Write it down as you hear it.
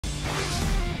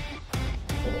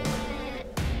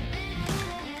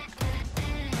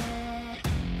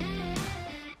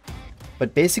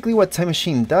But basically what Time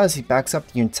Machine does, it backs up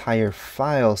the entire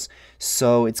files.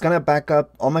 So it's gonna back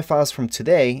up all my files from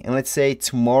today, and let's say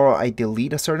tomorrow I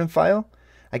delete a certain file,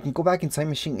 I can go back in Time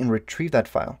Machine and retrieve that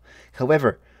file.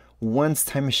 However, once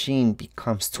Time Machine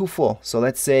becomes too full, so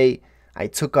let's say I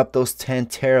took up those 10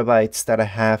 terabytes that I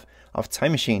have of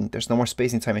Time Machine, there's no more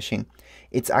space in Time Machine,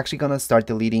 it's actually gonna start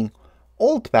deleting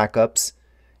old backups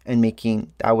and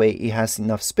making that way it has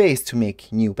enough space to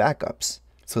make new backups.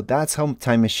 So that's how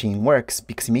Time Machine works,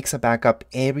 because it makes a backup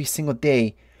every single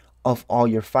day of all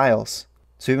your files.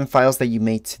 So even files that you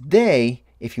made today,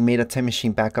 if you made a Time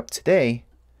Machine backup today,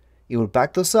 it will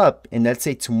back those up, and let's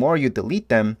say tomorrow you delete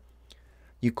them,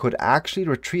 you could actually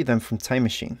retrieve them from Time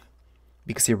Machine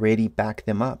because you already backed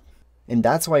them up. And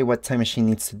that's why what Time Machine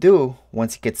needs to do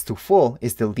once it gets too full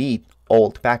is delete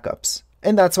old backups.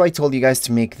 And that's why I told you guys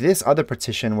to make this other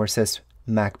partition where it says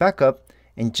Mac backup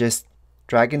and just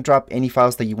drag and drop any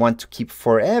files that you want to keep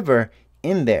forever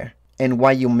in there. And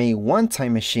why you may want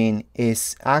Time Machine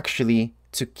is actually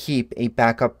to keep a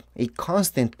backup, a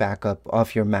constant backup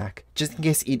of your Mac. Just in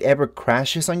case it ever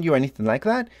crashes on you or anything like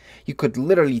that, you could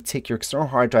literally take your external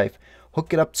hard drive,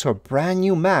 hook it up to a brand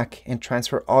new Mac and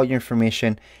transfer all your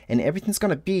information, and everything's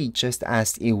gonna be just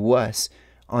as it was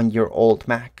on your old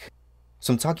Mac.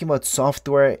 So I'm talking about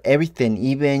software, everything,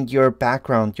 even your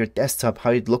background, your desktop,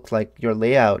 how it looked like, your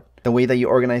layout, the way that you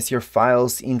organize your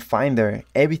files in Finder,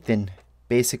 everything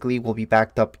basically will be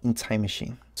backed up in Time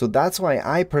Machine. So that's why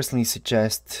I personally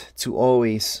suggest to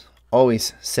always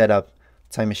set up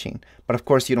Time Machine. But of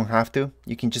course you don't have to.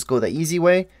 You can just go the easy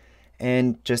way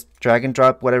and just drag and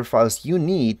drop whatever files you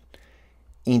need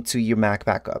into your Mac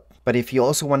backup. But if you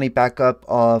also want a backup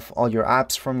of all your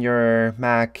apps from your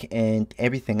Mac and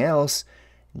everything else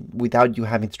without you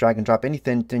having to drag and drop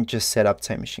anything, then just set up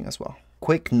Time Machine as well.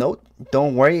 Quick note,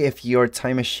 don't worry if your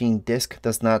Time Machine disk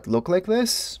does not look like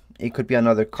this. It could be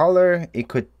another color, it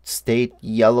could stay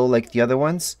yellow like the other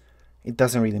ones. It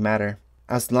doesn't really matter.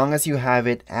 As long as you have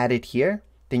it added here,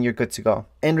 then you're good to go.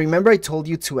 And remember I told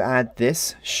you to add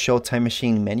this Show Time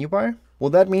Machine menu bar?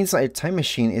 Well, that means our Time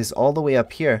Machine is all the way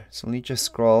up here. So let me just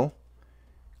scroll,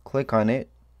 click on it.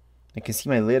 I can see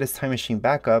my latest Time Machine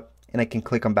backup, and I can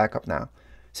click on backup now.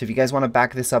 So if you guys want to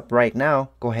back this up right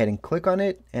now, go ahead and click on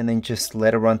it and then just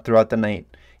let it run throughout the night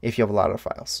if you have a lot of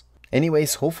files.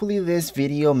 Anyways, hopefully this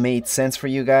video made sense for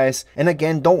you guys. And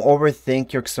again, don't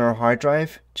overthink your external hard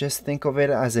drive. Just think of it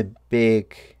as a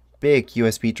big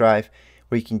USB drive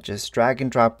where you can just drag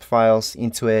and drop files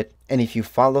into it. And if you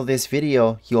follow this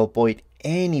video, you'll avoid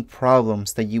any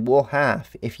problems that you will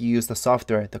have if you use the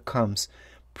software that comes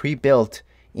pre-built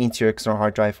into your external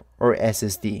hard drive or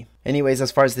SSD. Anyways,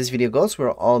 as far as this video goes,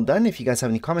 we're all done. If you guys have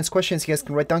any comments, questions, you guys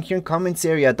can write down here in the comments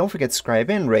area. Don't forget to subscribe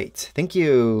and rate. Thank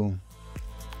you.